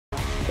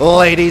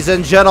Ladies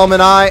and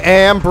gentlemen, I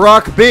am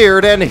Brock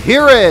Beard, and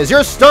here is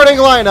your starting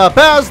lineup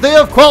as they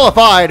have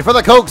qualified for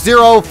the Coke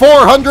Zero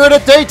 400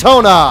 at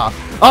Daytona.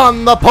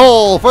 On the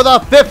pole for the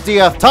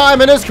 50th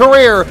time in his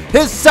career,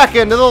 his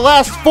second in the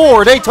last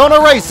 4 Daytona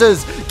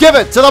races, give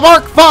it to the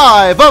Mark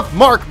V of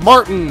Mark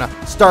Martin.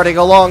 Starting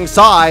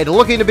alongside,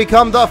 looking to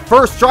become the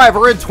first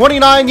driver in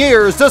 29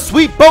 years to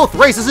sweep both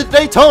races at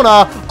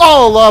Daytona,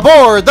 all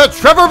aboard the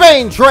Trevor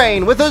Bayne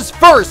train with his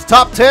first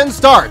top 10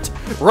 start.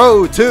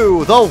 Row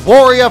 2, the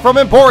Warrior from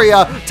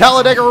Emporia,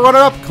 Talladega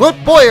runner-up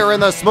Clint Boyer in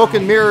the smoke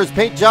and mirrors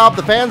paint job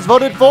the fans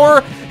voted for.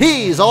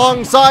 He's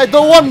alongside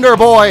the Wonder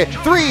Boy,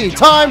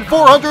 3-time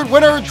 400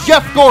 winner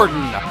Jeff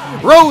Gordon.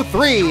 Row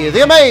 3,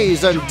 the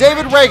amazing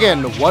David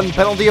Reagan, 1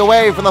 penalty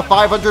away from the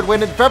 500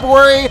 win in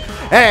February.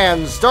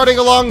 And starting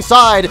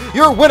alongside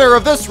your winner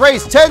of this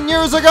race 10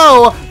 years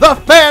ago, the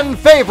fan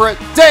favorite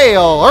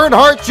Dale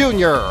Earnhardt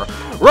Jr.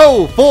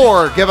 Row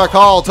 4, give a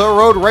call to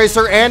road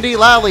racer Andy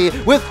Lally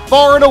with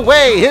far and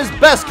away his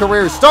best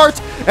career start,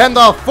 and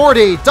the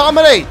 40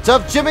 dominate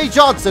of Jimmy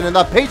Johnson in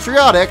the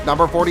patriotic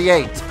number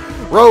 48.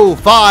 Row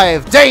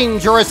 5,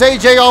 dangerous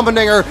AJ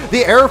Allmendinger,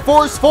 the Air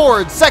Force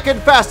Ford,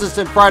 second fastest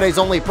in Friday's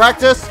only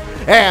practice,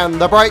 and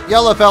the bright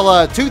yellow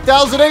fella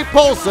 2008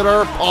 pole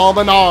sitter Paul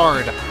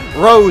Menard.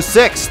 Row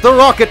 6, the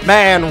Rocket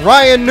Man,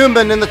 Ryan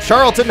Newman in the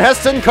Charlton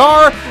Heston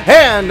car,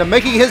 and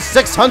making his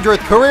 600th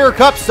career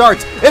Cup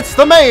start, it's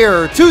the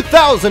Mayor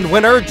 2000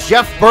 winner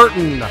Jeff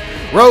Burton.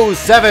 Row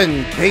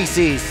 7,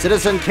 Casey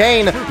Citizen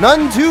Kane,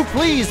 none too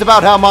pleased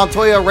about how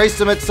Montoya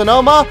raced him at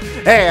Sonoma,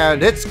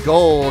 and it's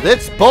gold,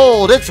 it's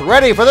bold, it's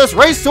ready for this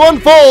race to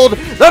unfold,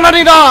 the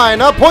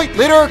 99, a point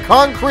leader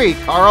Concrete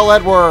Carl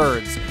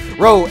Edwards.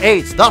 Row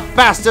 8, the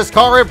fastest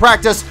car in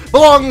practice,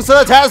 belongs to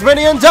the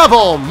Tasmanian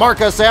Devil,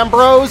 Marcus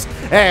Ambrose,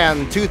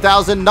 and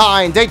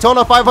 2009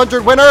 Daytona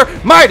 500 winner,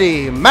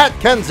 Mighty Matt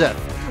Kenseth.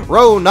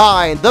 Row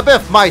 9, the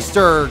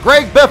Biffmeister,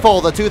 Greg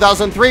Biffle, the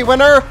 2003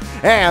 winner,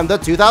 and the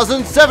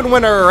 2007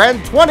 winner and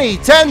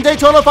 2010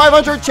 Daytona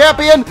 500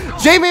 champion,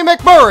 Jamie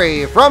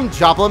McMurray from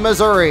Joplin,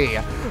 Missouri.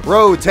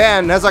 Row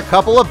 10 has a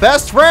couple of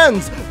best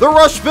friends, the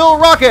Rushville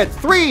Rocket,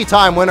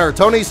 3-time winner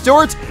Tony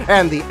Stewart,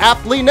 and the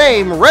aptly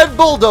named Red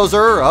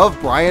Bulldozer of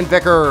Brian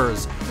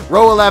Vickers.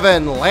 Row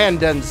 11,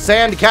 Landon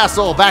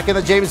Sandcastle, back in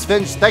the James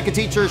Finch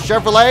Thank-A-Teacher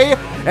Chevrolet,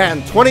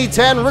 and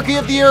 2010 Rookie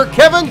of the Year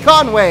Kevin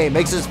Conway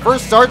makes his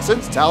first start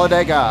since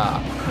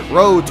Talladega.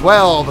 Row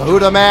 12,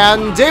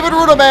 Hudaman, David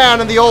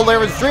Rudaman in the old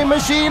Aaron's Dream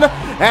Machine,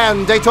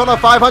 and Daytona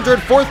 500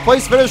 4th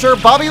place finisher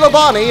Bobby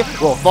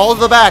Labonte will fall to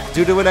the back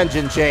due to an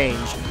engine change.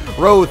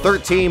 Row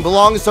 13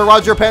 belongs to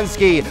Roger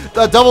Penske.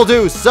 The Double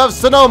Deuce of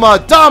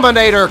Sonoma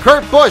Dominator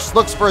Kurt Busch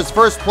looks for his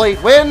first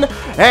plate win,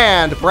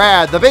 and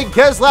Brad the Big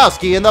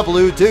Keselowski in the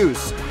Blue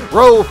Deuce.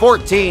 Row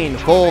 14,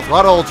 Full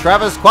Throttle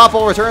Travis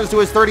Kvapil returns to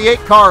his 38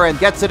 car and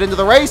gets it into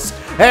the race,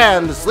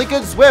 and Sleek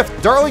and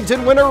Swift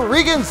Darlington winner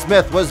Regan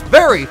Smith was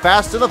very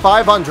fast in the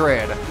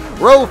 500.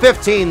 Row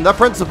 15, the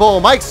Principal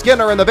Mike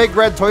Skinner in the Big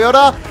Red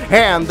Toyota,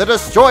 and the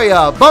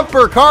Destroyer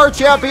Bumper Car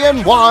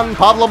Champion Juan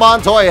Pablo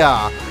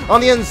Montoya. On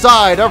the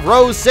inside of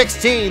row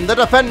 16, the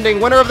defending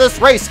winner of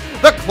this race,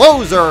 the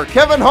closer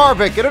Kevin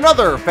Harvick in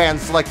another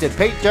fan-selected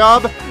paint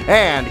job,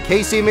 and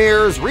Casey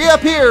Mears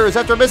reappears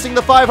after missing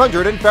the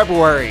 500 in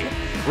February.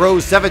 Row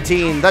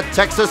 17, the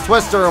Texas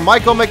Twister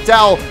Michael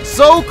McDowell,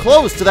 so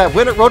close to that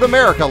win at Road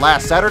America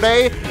last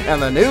Saturday,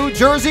 and the New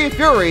Jersey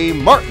Fury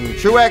Martin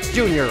Truex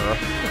Jr.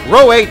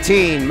 Row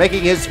 18,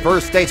 making his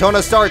first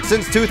Daytona start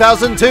since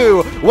 2002.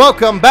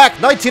 Welcome back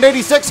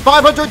 1986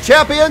 500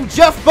 champion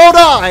Jeff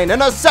Bodine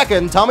in a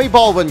second Tommy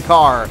Baldwin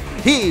car.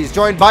 He's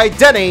joined by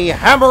Denny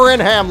Hammer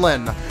and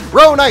Hamlin.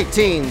 Row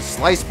 19,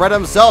 sliced bread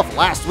himself,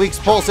 last week's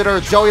pole sitter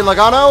Joey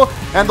Logano,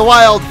 and the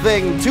Wild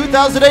Thing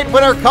 2008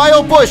 winner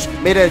Kyle Busch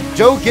made it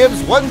Joe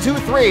Gibbs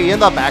 1-2-3 in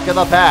the back of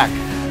the pack.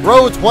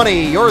 Row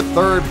 20, your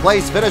third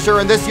place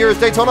finisher in this year's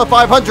Daytona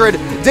 500,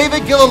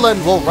 David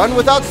Gilliland will run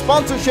without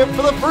sponsorship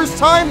for the first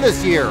time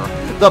this year.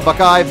 The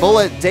Buckeye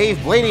Bullet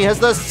Dave Blaney has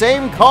the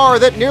same car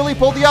that nearly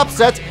pulled the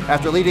upset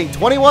after leading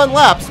 21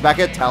 laps back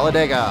at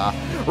Talladega.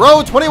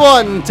 Row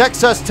 21,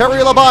 Texas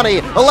Terry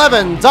Labonte,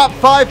 11 top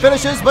 5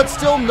 finishes but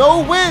still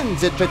no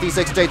wins in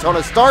 56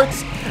 Daytona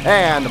starts.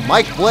 And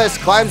Mike Bliss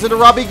climbs into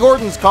Robbie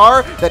Gordon's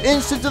car that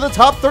inched into the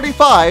top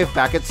 35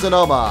 back at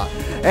Sonoma.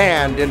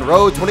 And in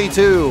row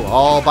 22,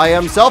 all by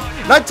himself,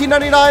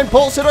 1999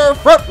 pole sitter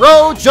front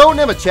row Joe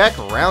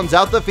Nemechek rounds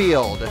out the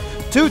field.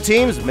 2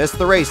 teams missed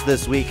the race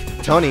this week.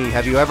 Tony,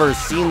 have you ever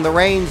seen the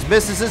Reigns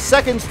misses his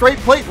second straight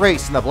plate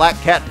race in the Black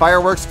Cat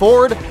Fireworks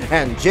Ford?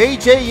 And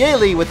J.J.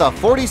 Yaley with the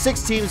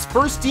 46 team's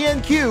first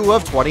DNQ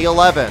of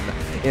 2011.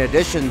 In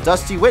addition,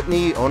 Dusty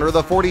Whitney, owner of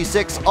the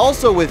 46,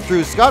 also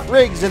withdrew Scott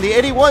Riggs in the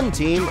 81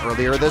 team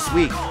earlier this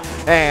week.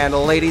 And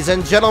ladies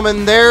and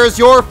gentlemen, there's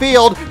your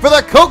field for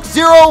the Coke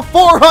Zero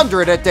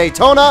 400 at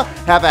Daytona.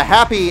 Have a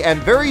happy and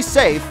very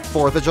safe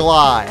 4th of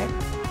July.